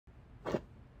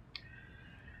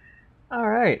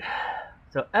Alright,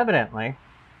 so evidently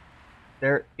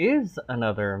there is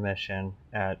another mission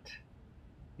at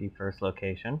the first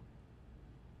location.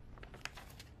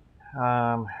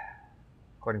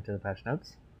 According to the patch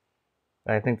notes.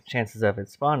 But I think the chances of it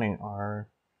spawning are...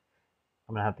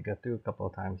 I'm going to have to go through a couple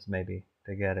of times maybe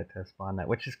to get it to spawn that,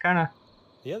 which is kind of...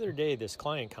 The other day, this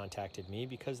client contacted me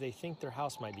because they think their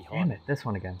house might be Damn haunted. it, this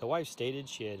one again. The wife stated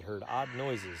she had heard odd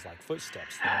noises like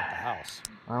footsteps throughout the house.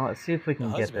 Well, let's see if we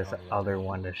can get this other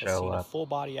one to has show seen up. a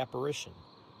full-body apparition.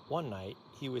 One night,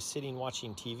 he was sitting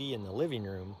watching TV in the living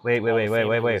room Wait, while the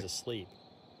family was asleep.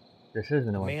 This is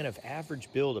the A one. man of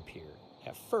average build appeared.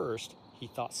 At first, he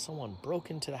thought someone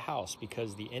broke into the house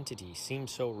because the entity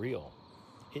seemed so real.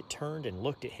 It turned and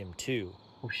looked at him too.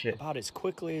 Oh shit. About as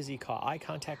quickly as he caught eye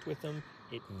contact with them,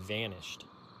 it vanished.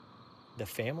 The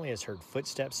family has heard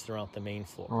footsteps throughout the main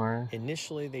floor.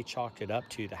 Initially, they chalked it up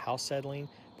to the house settling,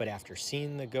 but after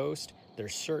seeing the ghost, they're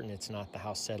certain it's not the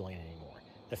house settling anymore.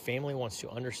 The family wants to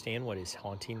understand what is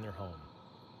haunting their home.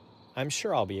 I'm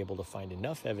sure I'll be able to find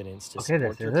enough evidence to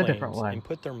support their claims and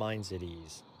put their minds at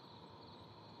ease.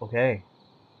 Okay.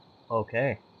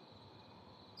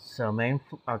 So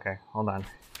okay, hold on.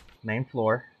 Main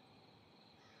floor.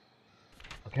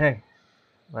 Okay.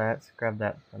 Let's grab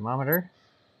that thermometer.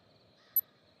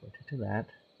 Switch it to that.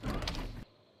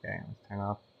 Okay, let's turn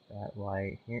off that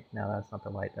light here. No, that's not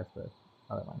the light, that's the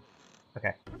other one.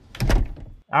 Okay.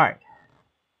 Alright.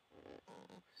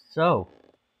 So,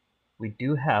 we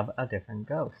do have a different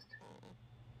ghost.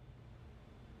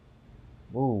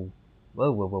 Whoa.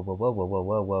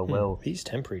 Whoa. These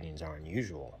temp readings are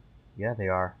unusual. Yeah, they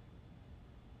are.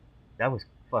 That was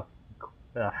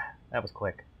that was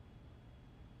quick.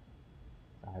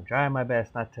 I'm trying my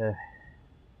best not to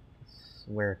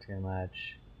swear too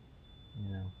much,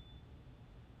 you know.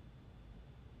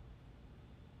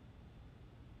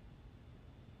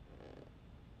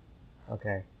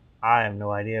 Okay, I have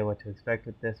no idea what to expect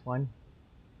with this one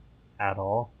at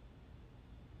all.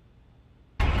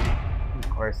 Of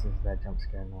course, is that jump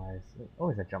scare noise. It's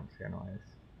always a jump scare noise.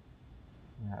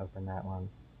 I'm gonna open that one,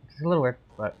 which is a little weird,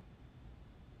 but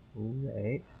ooh,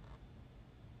 8. Is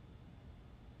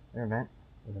there an event?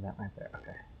 There's an event right there.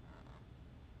 Okay.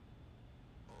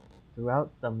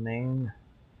 Throughout the main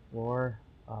floor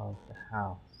of the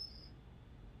house.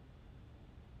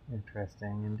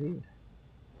 Interesting indeed.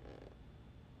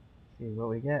 Let's see what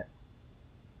we get.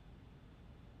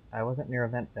 I wasn't near a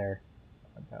vent there.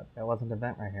 That wasn't a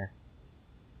vent right here.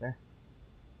 There?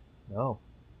 No.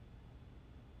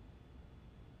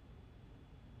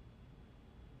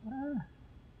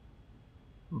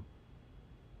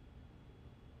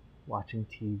 Watching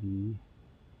TV.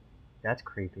 That's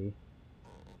creepy.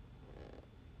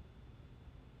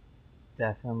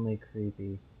 Definitely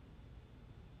creepy.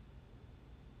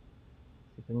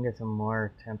 See if we can get some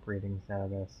more temp readings out of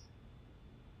this.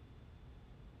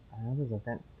 I know there's a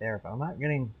vent there, but I'm not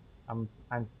getting. I'm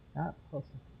not close.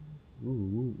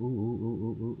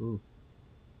 Ooh.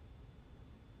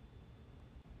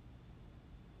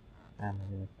 I'm gonna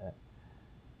do that.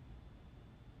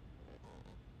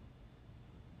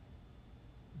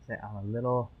 I'm a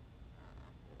little...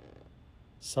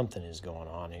 Something is going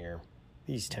on here.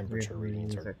 These temperature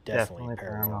readings are definitely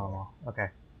paranormal. Okay.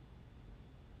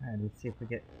 Alright, let's see if we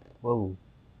get... Whoa.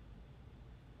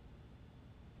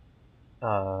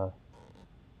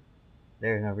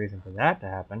 There's no reason for that to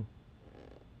happen.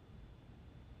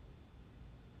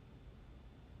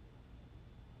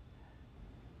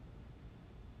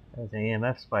 That was an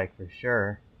EMF spike for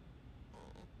sure.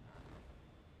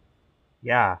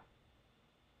 Yeah.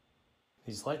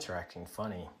 These lights are acting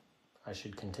funny. I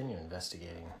should continue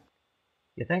investigating.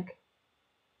 You think?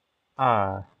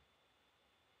 Ooh.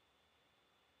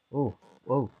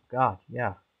 Oh, God,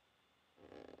 yeah.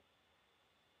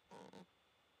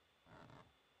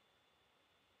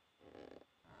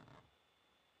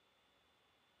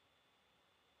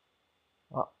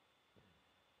 Oh.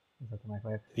 Is that the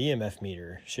microwave? The EMF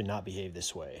meter should not behave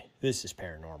this way. This is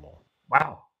paranormal.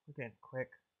 Wow. Look at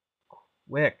quick.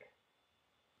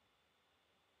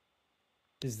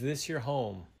 Is this your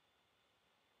home?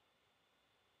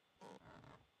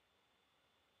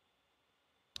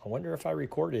 I wonder if I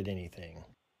recorded anything.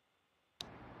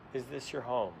 Is this your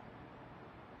home?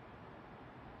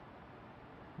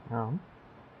 No.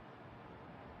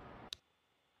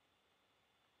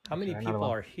 How many people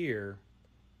are here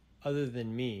other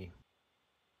than me?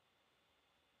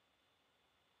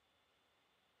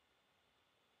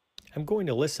 I'm going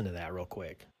to listen to that real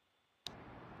quick.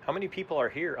 How many people are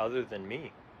here other than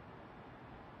me?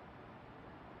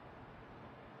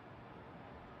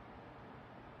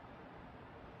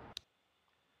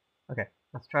 Okay,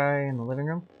 let's try in the living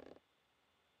room.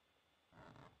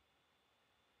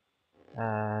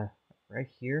 Right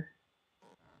here.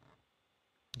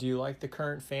 Do you like the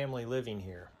current family living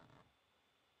here?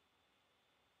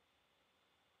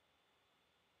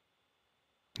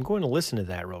 I'm going to listen to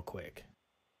that real quick.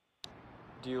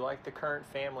 Do you like the current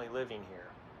family living here?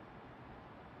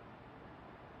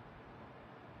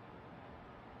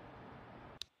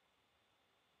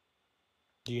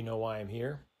 Do you know why I'm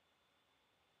here?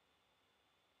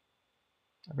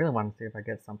 I really want to see if I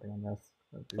get something on this.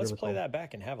 Let's play that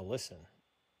back and have a listen.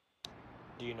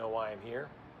 Do you know why I'm here?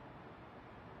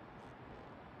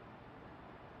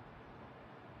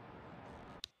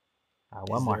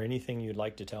 One more. Is there anything you'd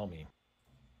like to tell me?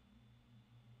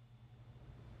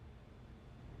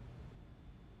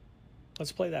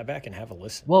 Let's play that back and have a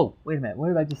listen. Whoa, wait a minute. What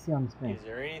did I just see on the screen? Is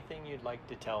there anything you'd like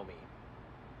to tell me?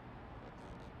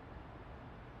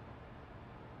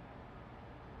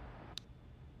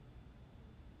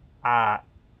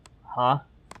 Huh?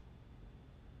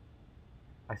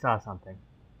 I saw something.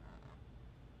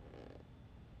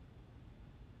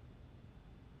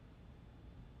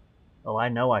 Oh, I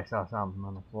know I saw something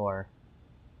on the floor.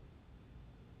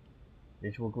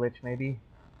 Visual glitch, maybe?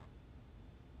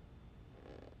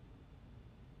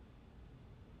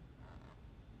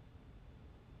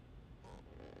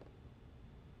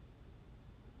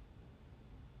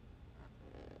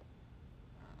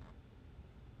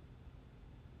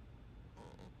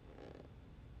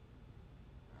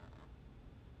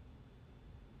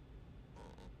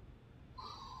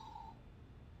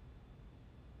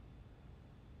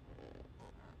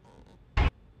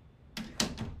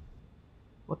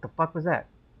 What the fuck was that?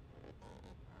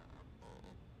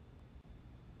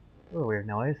 What a weird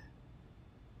noise.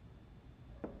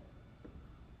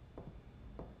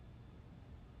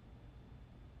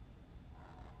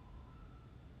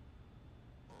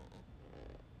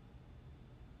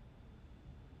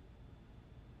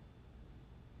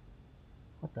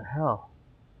 What the hell?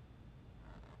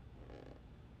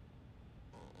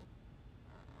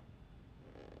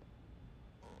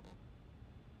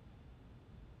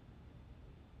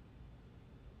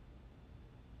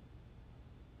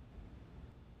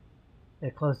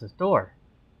 It closed this door.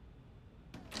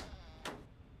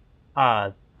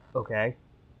 Okay.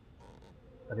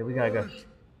 Okay, we gotta go.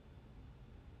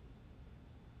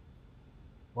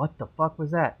 What the fuck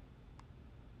was that?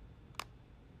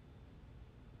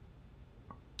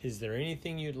 Is there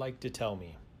anything you'd like to tell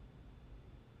me?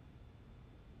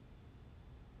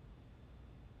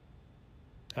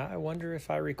 I wonder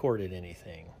if I recorded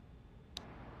anything.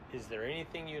 Is there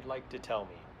anything you'd like to tell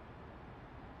me?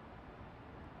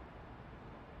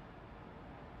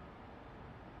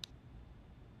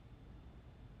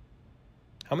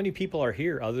 How many people are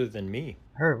here other than me?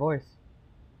 Her voice.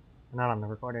 Not on the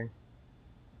recording.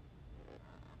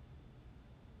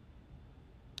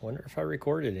 I wonder if I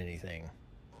recorded anything.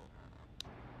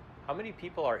 How many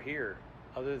people are here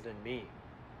other than me?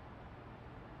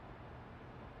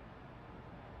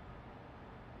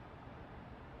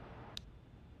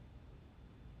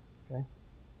 Okay.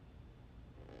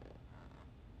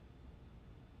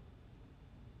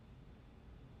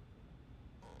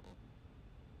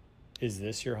 Is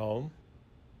this your home?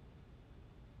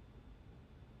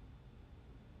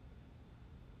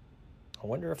 I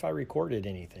wonder if I recorded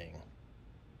anything.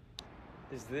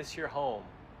 Is this your home?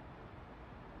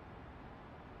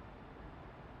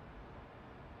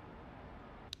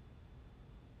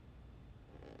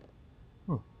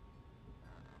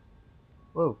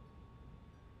 Whoa.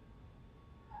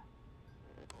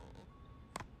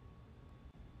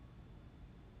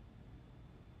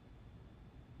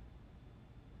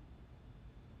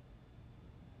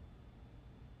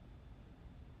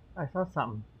 I saw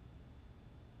something.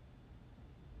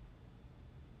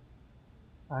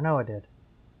 I know I did.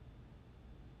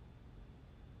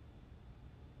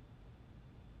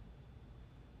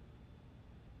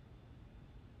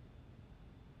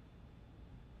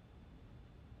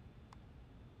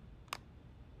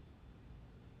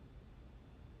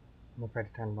 I'm afraid to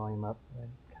turn the volume up, but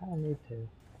I kind of need to.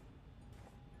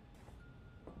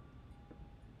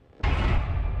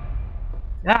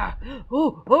 Ah!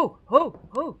 Oh! Oh! Oh!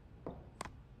 Oh!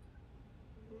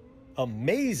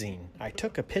 Amazing! I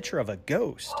took a picture of a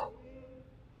ghost.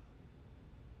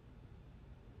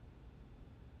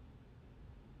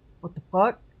 What the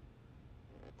fuck?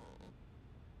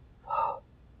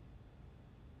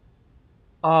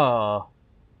 Oh.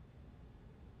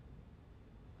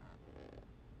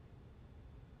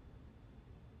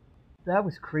 That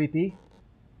was creepy.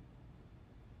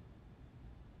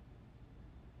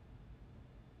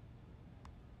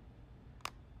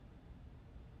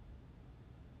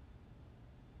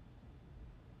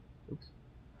 Oops.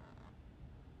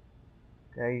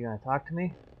 Okay, you gonna talk to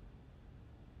me?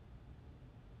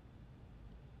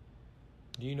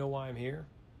 Do you know why I'm here?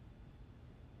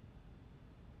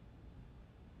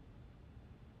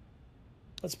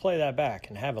 Let's play that back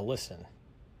and have a listen.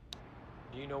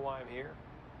 Do you know why I'm here?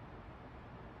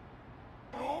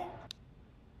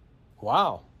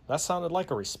 Wow, that sounded like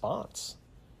a response.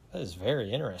 That is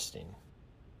very interesting.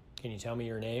 Can you tell me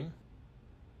your name?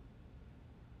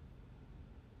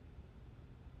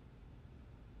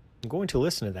 I'm going to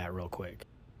listen to that real quick.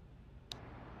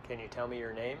 Can you tell me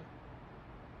your name?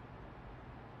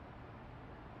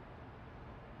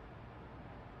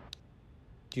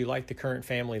 Do you like the current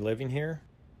family living here?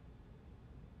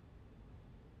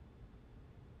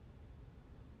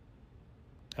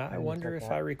 I wonder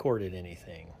if I recorded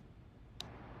anything.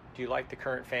 Do you like the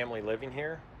current family living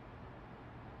here?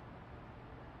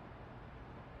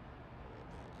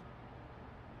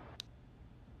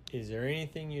 Is there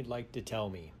anything you'd like to tell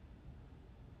me?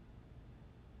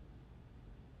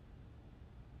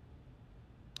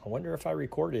 I wonder if I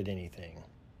recorded anything.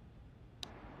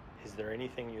 Is there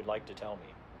anything you'd like to tell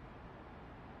me?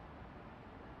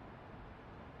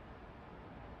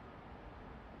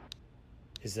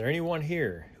 Is there anyone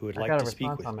here who would like to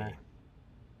speak with me?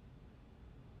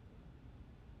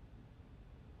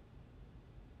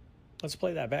 Let's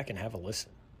play that back and have a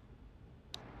listen.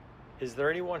 Is there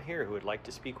anyone here who would like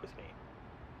to speak with me?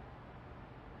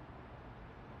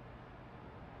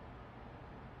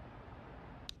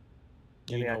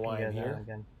 Do you know why I'm here?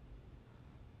 Again.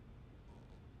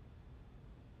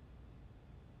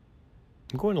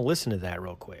 I'm going to listen to that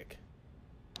real quick.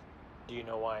 Do you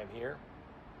know why I'm here?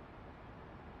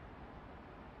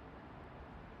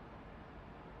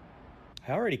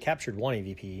 I already captured 1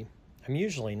 EVP. I'm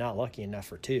usually not lucky enough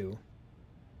for 2.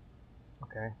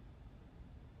 Okay.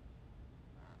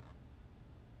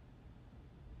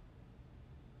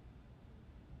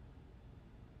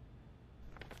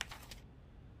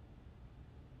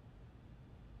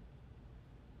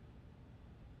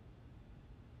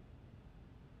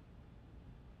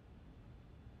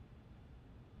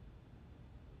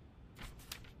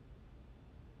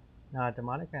 Not a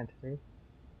demonic entity,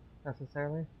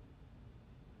 necessarily.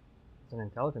 It's an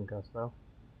intelligent ghost, though.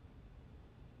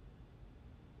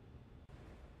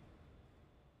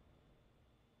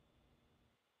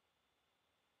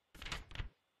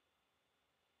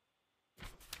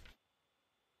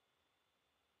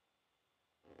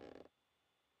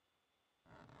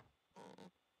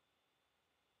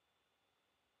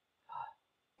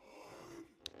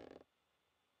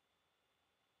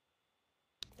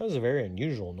 That was a very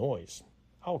unusual noise.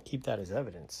 I'll keep that as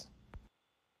evidence.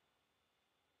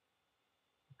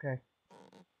 Okay.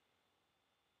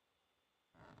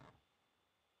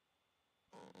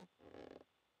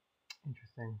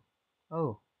 Interesting.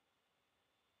 Oh.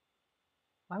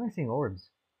 Why am I seeing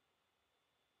orbs?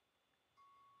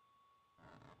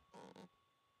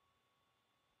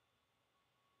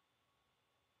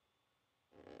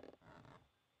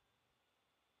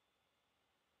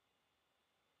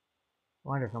 I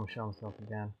wonder if I'm showing myself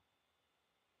again.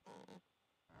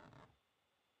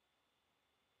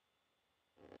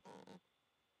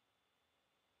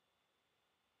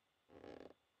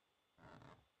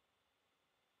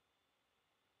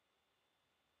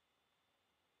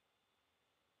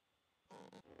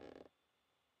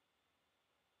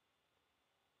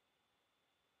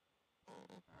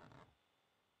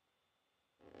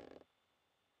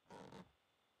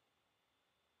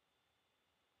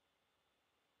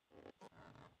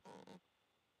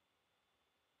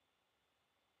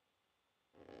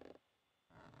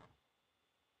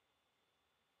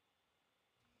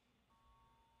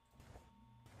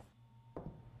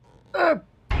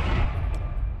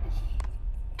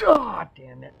 God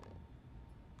damn it.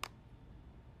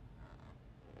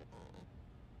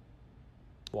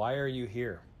 Why are you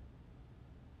here?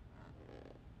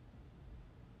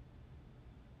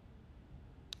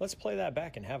 Let's play that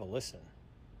back and have a listen.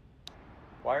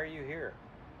 Why are you here?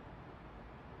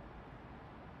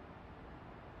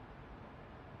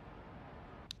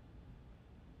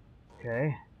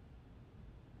 Okay.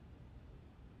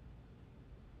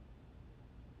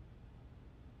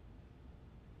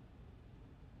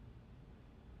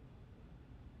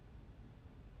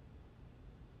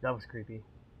 That was creepy.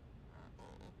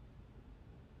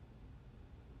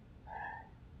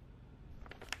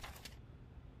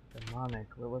 Demonic,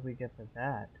 where would we get for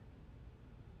that?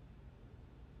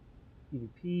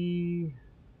 EVP,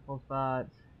 full spots.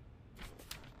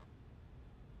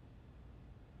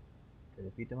 Could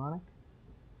it be demonic?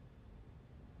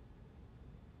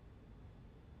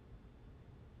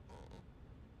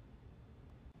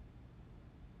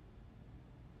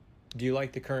 Do you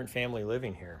like the current family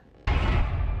living here?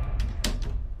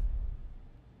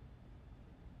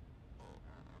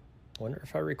 Wonder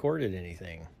if I recorded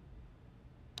anything.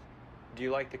 Do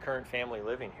you like the current family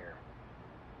living here?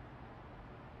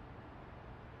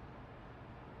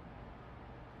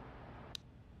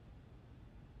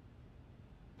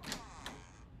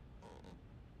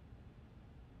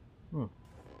 Hmm.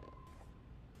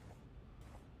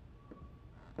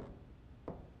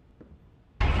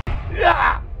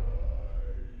 Yeah!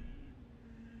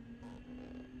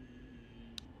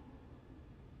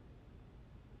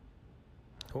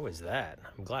 What was that?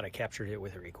 I'm glad I captured it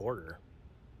with a recorder.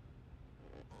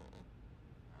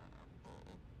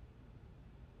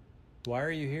 Why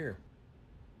are you here?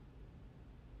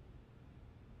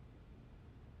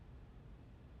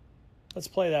 Let's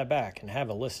play that back and have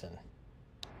a listen.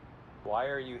 Why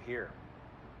are you here?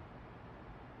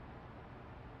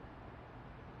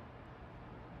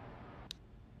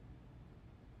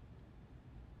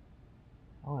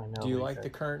 Oh, I know. Do you like the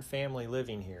current family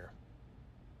living here?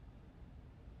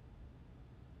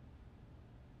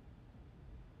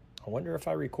 I wonder if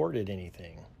I recorded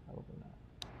anything. Probably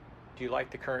not. Do you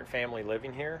like the current family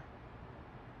living here?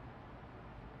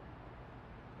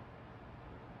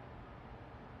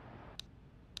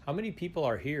 How many people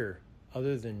are here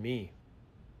other than me?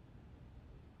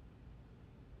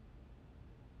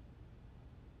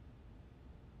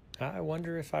 I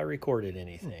wonder if I recorded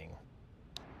anything.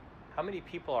 How many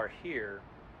people are here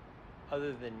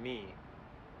other than me?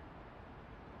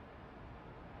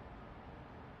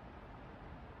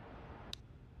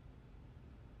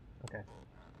 Okay.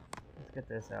 Let's get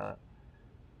this out.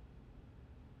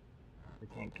 We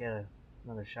can't get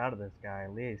another shot of this guy,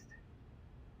 at least.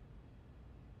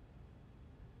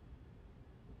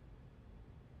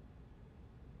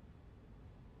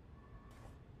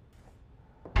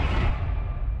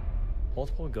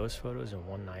 Multiple ghost photos in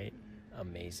one night.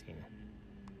 Amazing.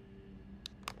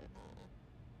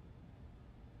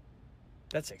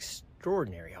 That's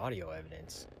extraordinary audio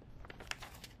evidence.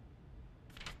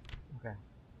 Okay.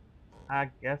 I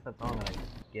guess that's all I'm gonna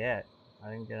get.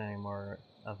 I didn't get any more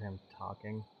of him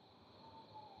talking.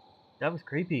 That was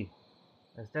creepy.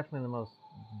 That's definitely the most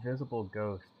visible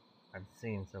ghost I've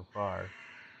seen so far.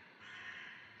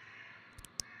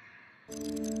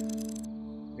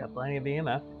 Got plenty of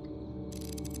EMF.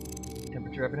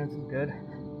 Temperature evidence is good.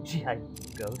 GI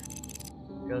ghost.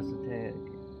 Ghost attack.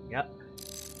 Yep.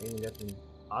 Even got some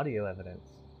audio evidence.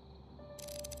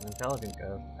 An intelligent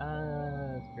ghost.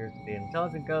 Appears to be an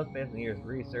intelligent ghost based on years of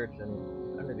research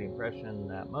and under the impression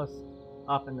that most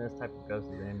often this type of ghost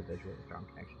is an individual with a strong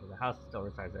connection to the house and still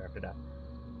resides there after death.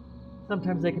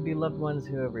 Sometimes they can be loved ones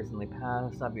who have recently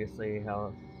passed. Obviously,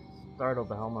 how startled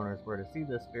the homeowners were to see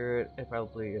this spirit, it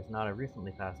probably is not a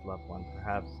recently passed loved one.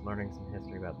 Perhaps learning some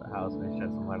history about the house may shed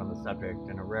some light on the subject.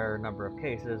 In a rare number of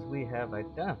cases, we have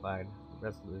identified the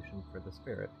resolution for the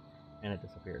spirit, and it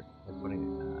disappeared. Like putting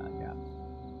it, yeah.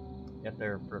 If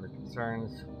there are further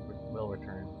concerns, we'll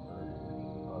return for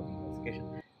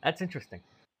investigation. That's interesting.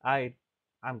 I'm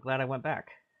glad I went back.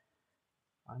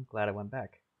 I'm glad I went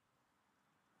back.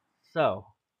 So,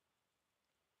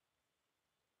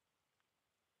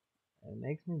 it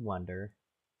makes me wonder.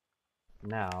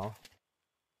 Now,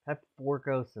 I have 4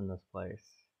 ghosts in this place.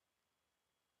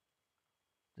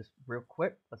 Just real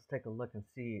quick, let's take a look and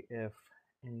see if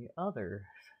any others.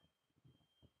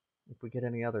 If we get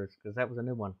any others, because that was a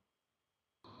new one.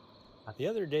 The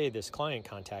other day, this client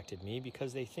contacted me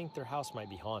because they think their house might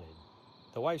be haunted.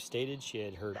 The wife stated she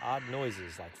had heard odd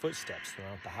noises like footsteps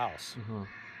throughout the house.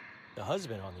 The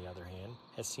husband, on the other hand,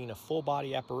 has seen a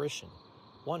full-body apparition.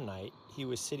 One night, he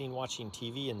was sitting watching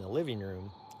TV in the living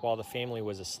room while the family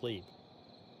was asleep.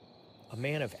 A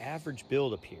man of average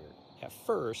build appeared. At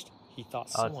first, he thought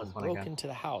someone broke into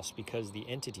the house because the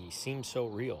entity seemed so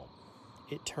real.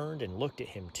 It turned and looked at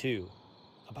him too.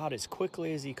 About as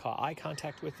quickly as he caught eye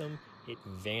contact with them, it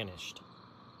vanished.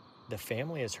 The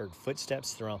family has heard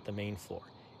footsteps throughout the main floor.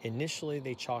 Initially,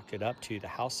 they chalked it up to the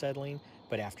house settling,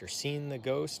 but after seeing the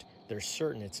ghost, they're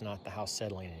certain it's not the house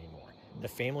settling anymore. The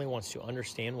family wants to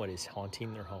understand what is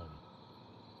haunting their home.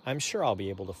 I'm sure I'll be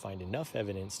able to find enough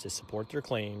evidence to support their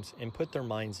claims and put their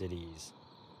minds at ease.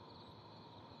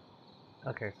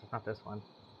 Okay, so it's not this one.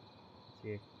 Let's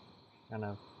see, kind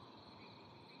of.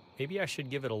 Maybe I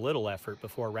should give it a little effort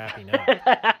before wrapping up.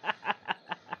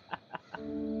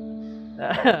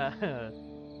 that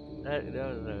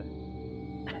was a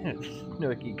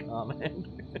snooky comment.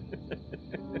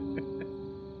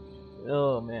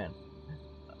 Oh man.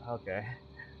 Okay.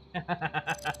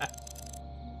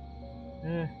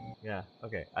 Yeah.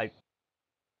 Okay.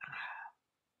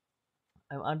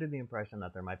 I'm under the impression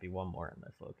that there might be one more in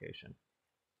this location.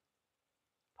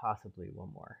 Possibly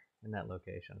one more in that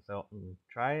location. So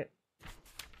try it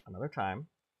another time.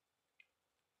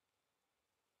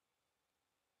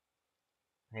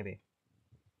 Maybe.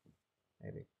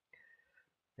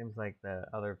 Seems like the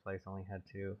other place only had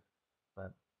 2,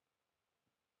 but...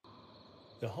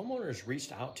 The homeowners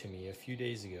reached out to me a few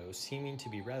days ago, seeming to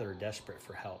be rather desperate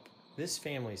for help. This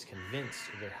family is convinced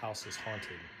their house is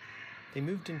haunted. They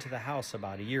moved into the house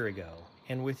about a year ago,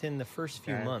 and within the first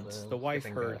few months, the wife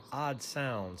heard odd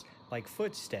sounds like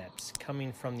footsteps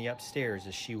coming from the upstairs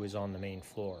as she was on the main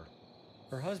floor.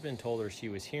 Her husband told her she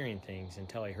was hearing things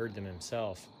until he heard them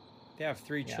himself. They have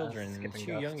 3 children, and the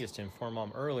 2 youngest informed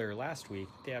Mom earlier last week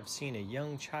that they have seen a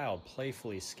young child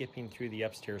playfully skipping through the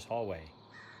upstairs hallway.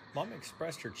 Mom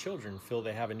expressed her children feel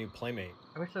they have a new playmate,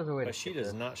 I wish there was a way but she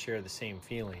does not share the same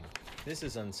feeling. This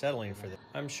is unsettling for them.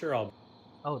 I'm sure I'll...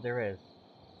 Oh, there is.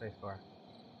 Spacebar.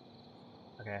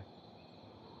 Okay.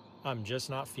 I'm just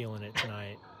not feeling it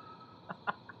tonight.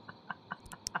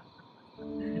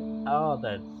 Oh,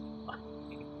 that's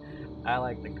funny. I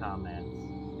like the comments.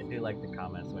 I do like the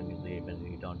comments when you leave and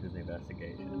you don't do the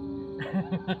investigation.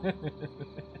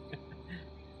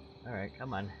 Alright,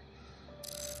 come on.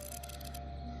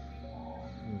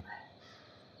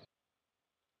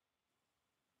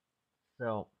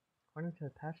 So, according to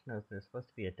the patch notes, there's supposed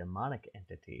to be a demonic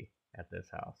entity at this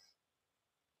house.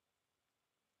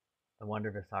 I wonder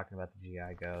if it's talking about the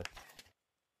GI ghost.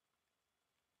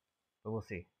 But we'll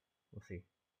see. We'll see.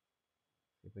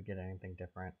 See if we get anything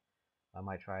different. I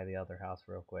might try the other house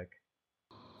real quick.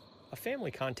 A family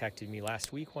contacted me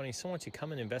last week wanting someone to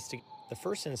come and investigate. The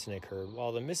first incident occurred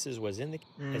while the missus was in the...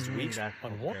 as weeks on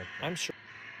one... I'm sure...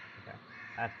 Okay.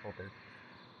 That's poltergeist.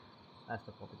 That's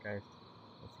the poltergeist.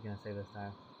 What's he gonna say this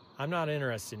time? I'm not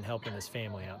interested in helping this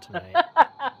family out tonight.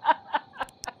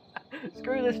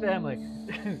 Screw this family.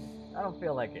 I don't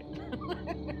feel like it.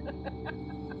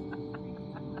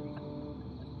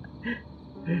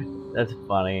 That's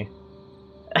funny.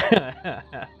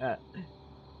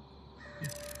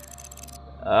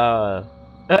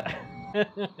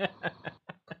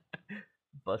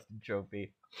 Busted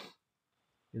trophy.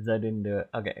 Because I didn't do it.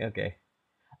 Okay.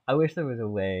 I wish there was a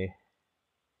way.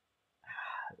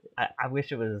 I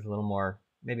wish it was a little more,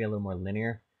 maybe a little more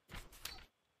linear.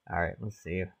 Alright, let's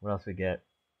see. What else we get?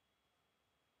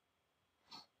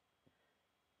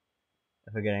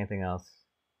 If we get anything else.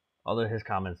 Although his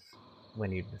comments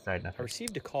when you decide not to. I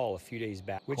received a call a few days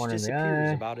back, which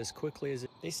disappears about as quickly as it.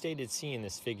 They stated seeing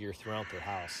this figure throughout their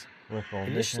house.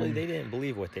 Initially, they didn't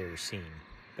believe what they were seeing,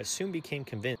 but soon became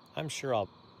convinced. I'm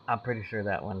pretty sure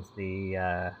that one's the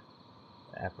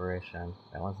apparition.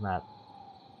 That one's not.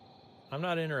 I'm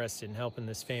not interested in helping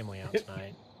this family out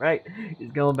tonight. Right?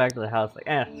 He's going back to the house like,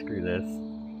 screw this.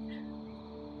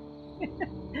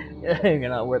 You're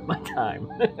not worth my time.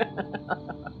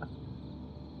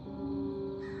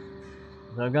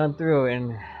 So I've gone through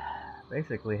and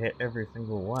basically hit every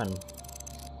single one.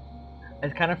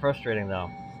 It's kind of frustrating though.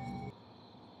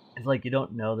 It's like you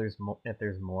don't know if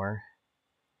there's more.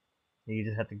 You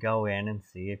just have to go in and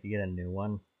see if you get a new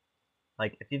one.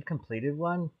 Like if you've completed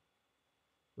one,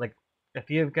 like if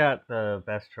you've got the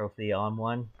best trophy on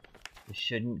one, it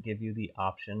shouldn't give you the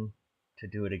option to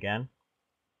do it again.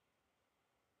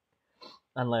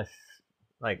 Unless,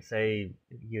 like, say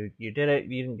you did it,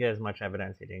 you didn't get as much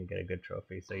evidence, you didn't get a good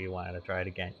trophy, so you wanted to try it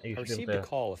again. I received a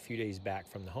call a few days back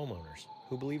from the homeowners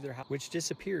who believe their house, which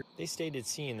disappeared. They stated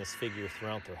seeing this figure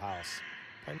throughout their house.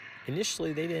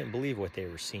 Initially, they didn't believe what they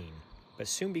were seeing, but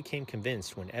soon became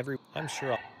convinced when I'm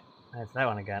sure. That's that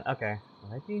one again. Okay,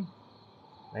 maybe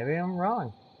I'm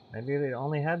wrong. Maybe they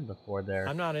only had the 4 there.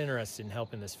 I'm not interested in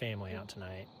helping this family out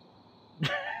tonight.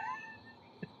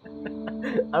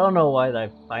 I don't know why I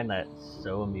find that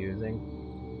so amusing,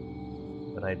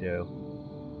 but I do.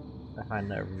 I find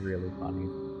that really funny.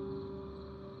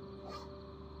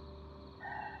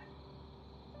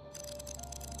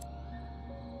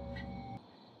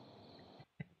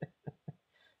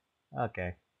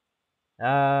 Okay.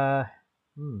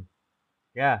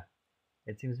 Yeah.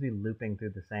 It seems to be looping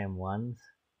through the same ones.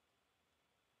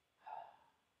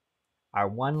 Our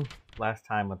one last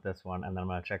time with this one, and then I'm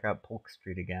going to check out Polk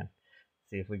Street again.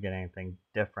 See if we get anything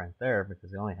different there,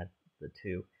 because we only had the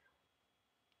 2.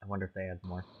 I wonder if they had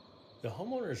more. The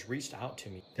homeowners reached out to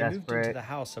me. They moved into the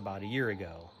house about a year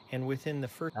ago, and within the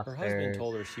first, her husband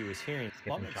told her she was hearing.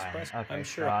 Mom expressed, okay, I'm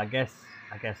sure. So I guess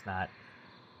not.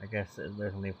 I guess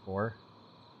there's only 4.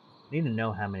 I need to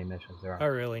know how many missions there are. I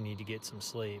really need to get some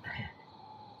sleep.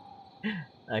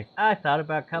 Like, I thought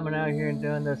about coming out here and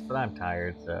doing this, but I'm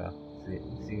tired, so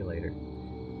see you later.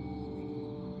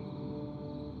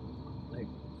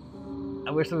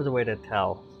 I wish there was a way to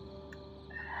tell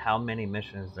how many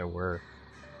missions there were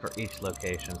for each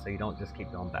location, so you don't just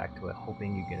keep going back to it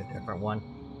hoping you get a different one.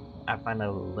 I find that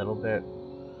a little bit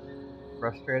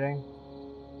frustrating.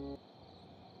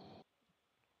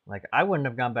 Like, I wouldn't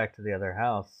have gone back to the other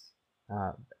house,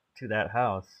 to that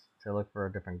house, to look for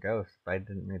a different ghost if I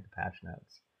didn't read the patch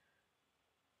notes.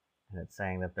 And it's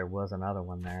saying that there was another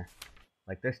one there.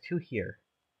 Like, there's 2 here.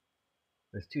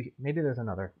 There's 2. Maybe there's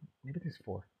another. Maybe there's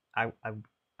 4.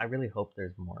 I really hope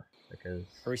there's more, because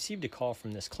I received a call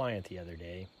from this client the other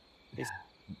day.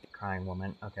 Crying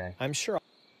woman. Okay. I'm sure.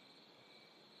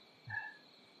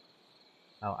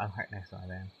 Oh, I'm right next to my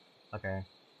van. Okay.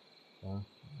 So,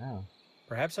 oh.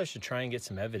 Perhaps I should try and get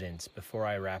some evidence before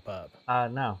I wrap up.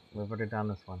 No. We've already done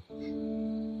this one.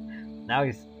 Now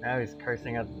he's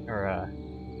cursing at, or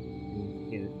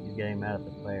he's getting mad at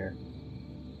the player.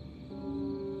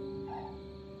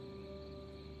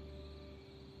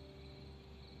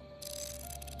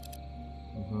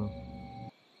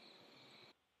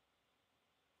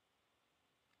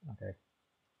 Okay.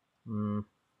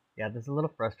 Yeah, this is a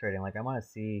little frustrating. Like, I want to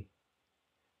see.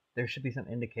 There should be some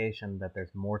indication that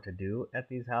there's more to do at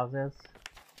these houses.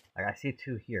 Like, I see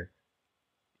 2 here.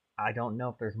 I don't know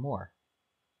if there's more.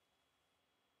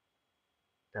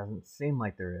 Doesn't seem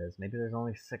like there is. Maybe there's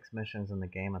only 6 missions in the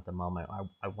game at the moment.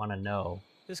 I want to know.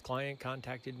 This client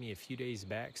contacted me a few days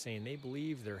back saying they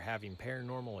believe they're having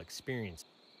paranormal experience.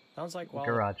 Sounds like while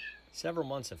Garage. Several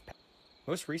months have passed.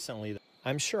 Most recently,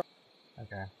 I'm sure.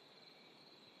 Okay.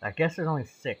 I guess there's only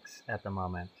 6 at the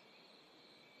moment.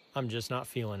 I'm just not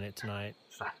feeling it tonight.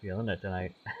 Not feeling it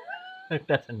tonight.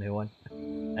 That's a new one,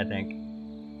 I think.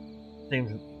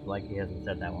 Seems like he hasn't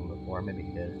said that one before. Maybe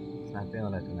he did. Just not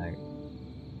feeling it tonight.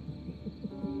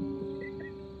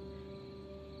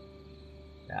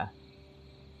 Yeah.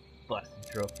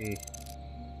 Busted trophy.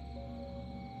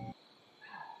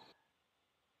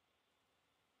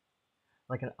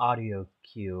 Like an audio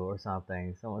cue or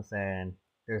something. Someone saying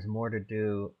there's more to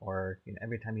do, or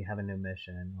every time you have a new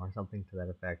mission, or something to that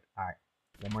effect. Alright,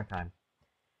 one more time.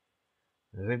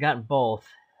 We've gotten both.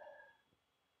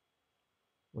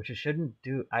 Which it shouldn't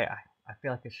do. I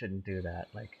feel like it shouldn't do that.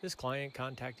 Like, this client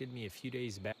contacted me a few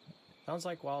days back. Sounds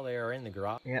like while they are in the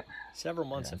garage. Yep. Several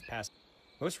months have passed.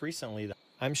 Most recently,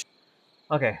 I'm sure.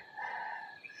 Okay.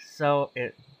 So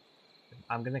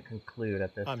I'm gonna conclude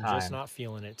at this time. I'm just not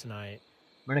feeling it tonight.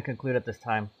 We're gonna conclude at this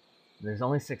time. There's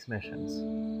only 6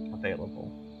 missions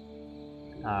available.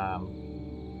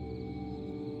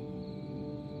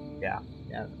 Yeah,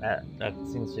 that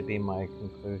seems to be my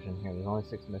conclusion here. There's only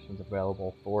 6 missions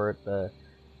available for the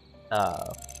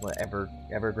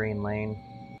Evergreen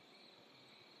Lane,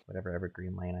 whatever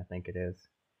Evergreen Lane I think it is.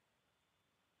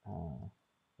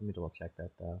 Let me double check that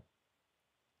though.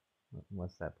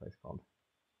 What's that place called?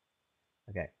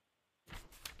 Okay.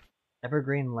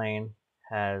 Evergreen Lane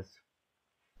has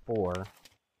 4.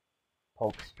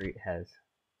 Polk Street has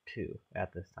 2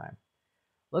 at this time.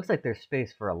 Looks like there's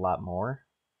space for a lot more.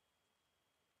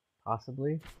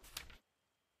 Possibly.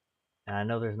 And I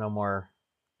know there's no more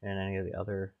in any of the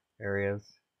other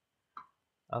areas.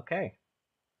 Okay.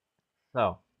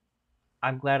 So,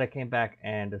 I'm glad I came back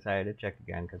and decided to check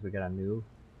again, because we got a new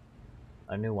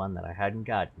one that I hadn't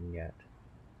gotten yet.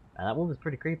 And that one was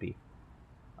pretty creepy.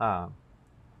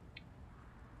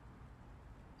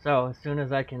 So, as soon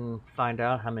as I can find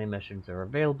out how many missions are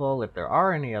available, if there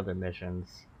are any other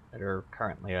missions that are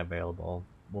currently available,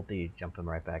 we'll be jumping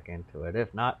right back into it.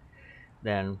 If not,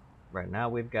 then right now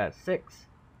we've got 6,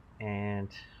 and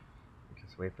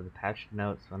just wait for the patch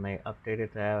notes when they update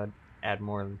it to add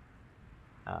more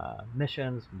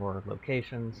missions, more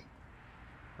locations.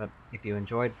 But if you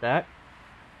enjoyed that,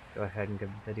 go ahead and give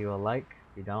the video a like.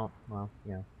 If you don't, well,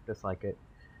 dislike it.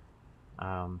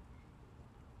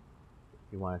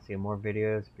 If you want to see more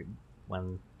videos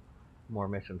when more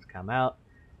missions come out,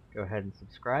 go ahead and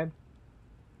subscribe.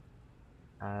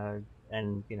 And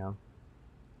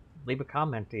leave a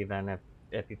comment even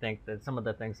if you think that some of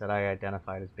the things that I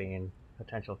identified as being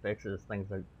potential fixes, things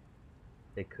that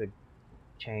they could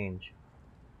change,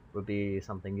 would be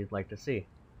something you'd like to see.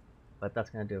 But that's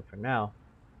going to do it for now,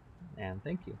 and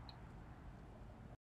thank you.